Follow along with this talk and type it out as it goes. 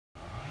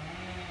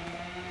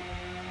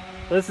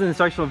This is an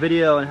instructional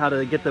video on how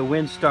to get the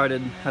winch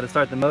started, how to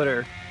start the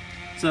motor.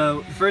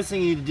 So the first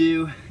thing you need to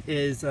do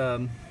is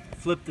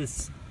flip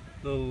this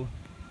little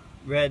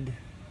red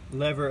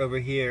lever over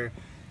here,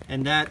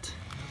 and that's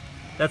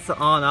the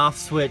on-off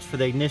switch for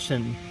the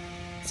ignition.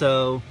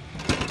 So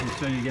let me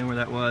show you again where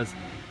that was.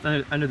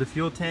 It's under the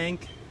fuel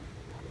tank,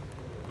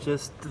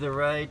 just to the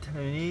right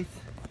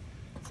underneath.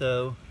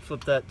 So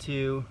flip that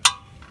to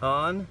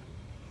on.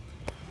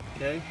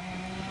 Okay.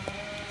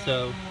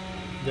 So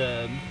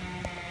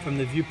from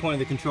the viewpoint of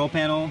the control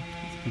panel,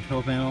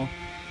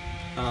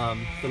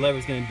 the lever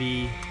is going to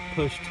be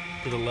pushed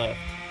to the left.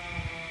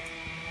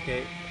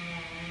 Okay.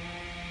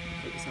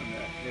 Focus on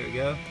that. There we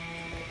go.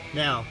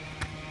 Now,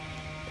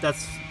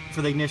 that's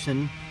for the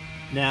ignition.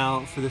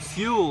 Now, for the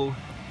fuel,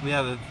 we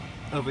have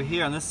over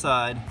here on this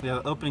side, we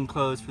have an open and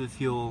close for the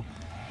fuel,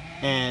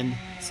 and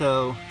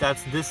so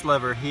that's this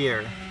lever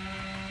here,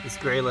 this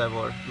gray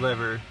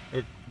lever.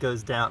 It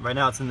goes down. Right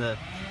now, it's in the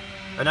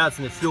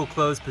fuel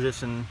close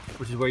position,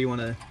 which is where you want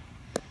to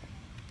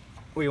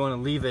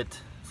leave it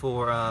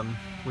for when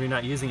you're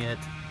not using it.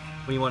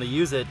 When you want to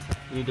use it,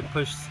 you need to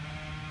push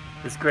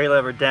this gray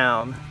lever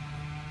down,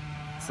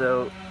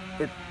 so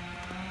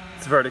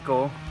it's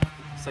vertical,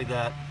 just like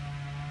that.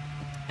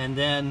 And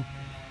then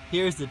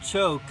here's the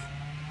choke.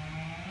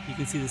 You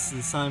can see this is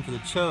the sign for the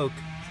choke.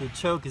 So the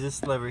choke is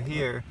this lever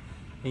here,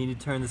 and you need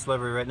to turn this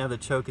lever. Right now the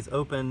choke is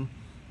open.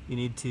 You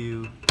need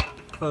to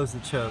close the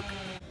choke.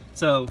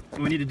 So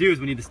what we need to do is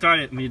we need to start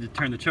it and we need to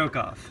turn the choke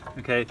off.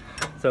 Okay,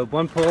 so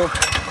one pull, get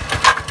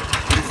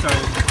it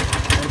started,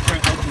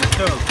 then open the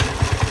choke,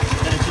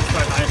 then it should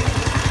start idling.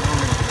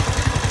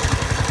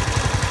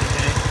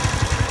 Okay,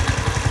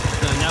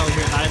 so now we're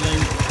here at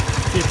idling.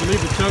 See, if you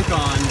leave the choke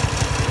on,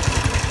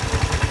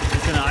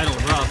 it's going to idle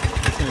rough,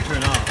 it's going to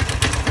turn off.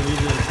 So we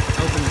need to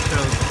open the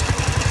choke.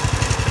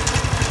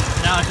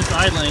 Now it's just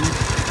idling,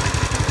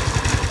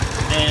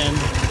 and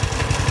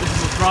this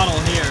is the throttle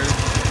here.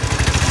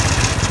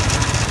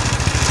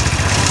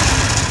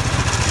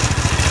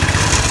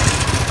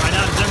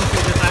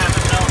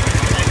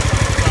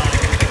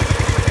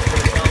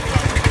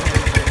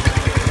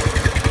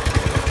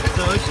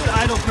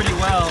 Pretty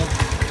well.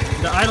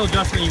 The idle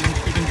adjustment,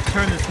 you can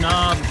turn this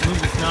knob, move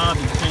this knob,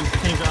 and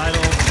change the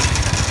idle.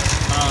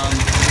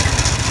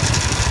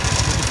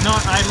 If it's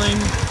not idling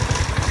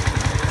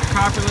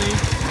properly,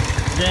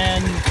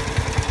 then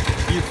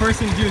the first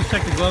thing to do is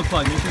check the glow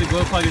plug. Make sure the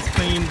glow plug is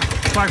clean.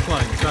 Spark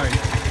plug, sorry.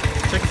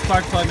 Check the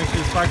spark plug, make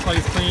sure the spark plug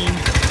is clean.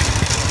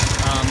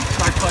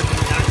 Spark plug is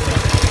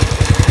access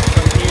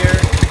from here,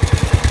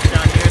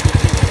 down here. You can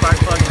see the spark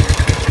plug.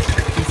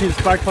 You can see the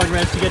spark plug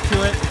wrench to get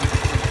to it.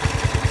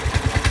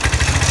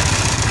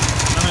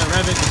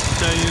 Rev it just to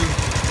show you.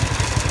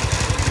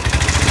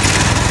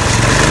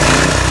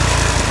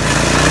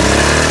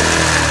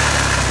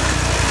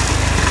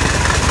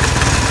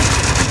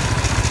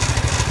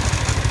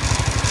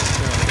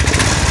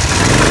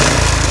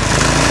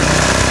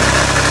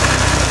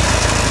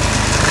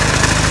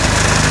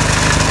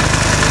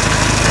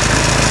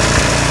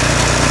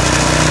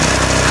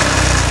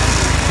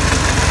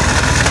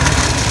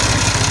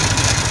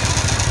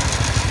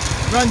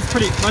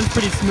 Runs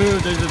pretty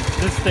smooth. There's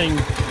this thing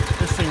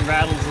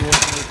rattles a little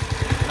bit.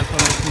 That's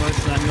what makes most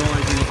of that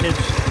noise, and the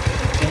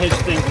hitch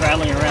thing's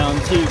rattling around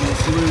too because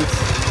it's loose,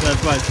 so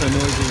that's why it's so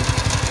noisy.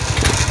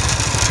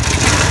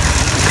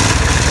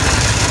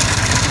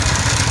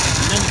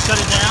 And then you shut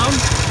it down,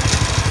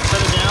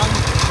 turn it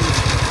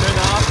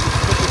off,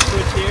 flip the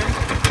switch here,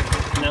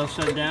 and that'll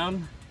shut it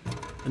down.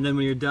 And then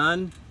when you're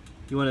done,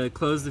 you want to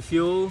close the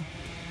fuel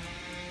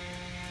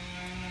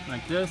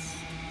like this,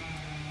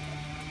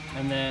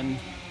 and then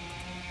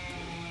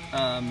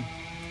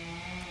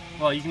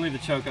well, you can leave the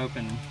choke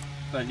open,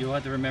 but you'll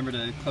have to remember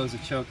to close the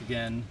choke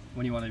again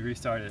when you want to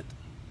restart it.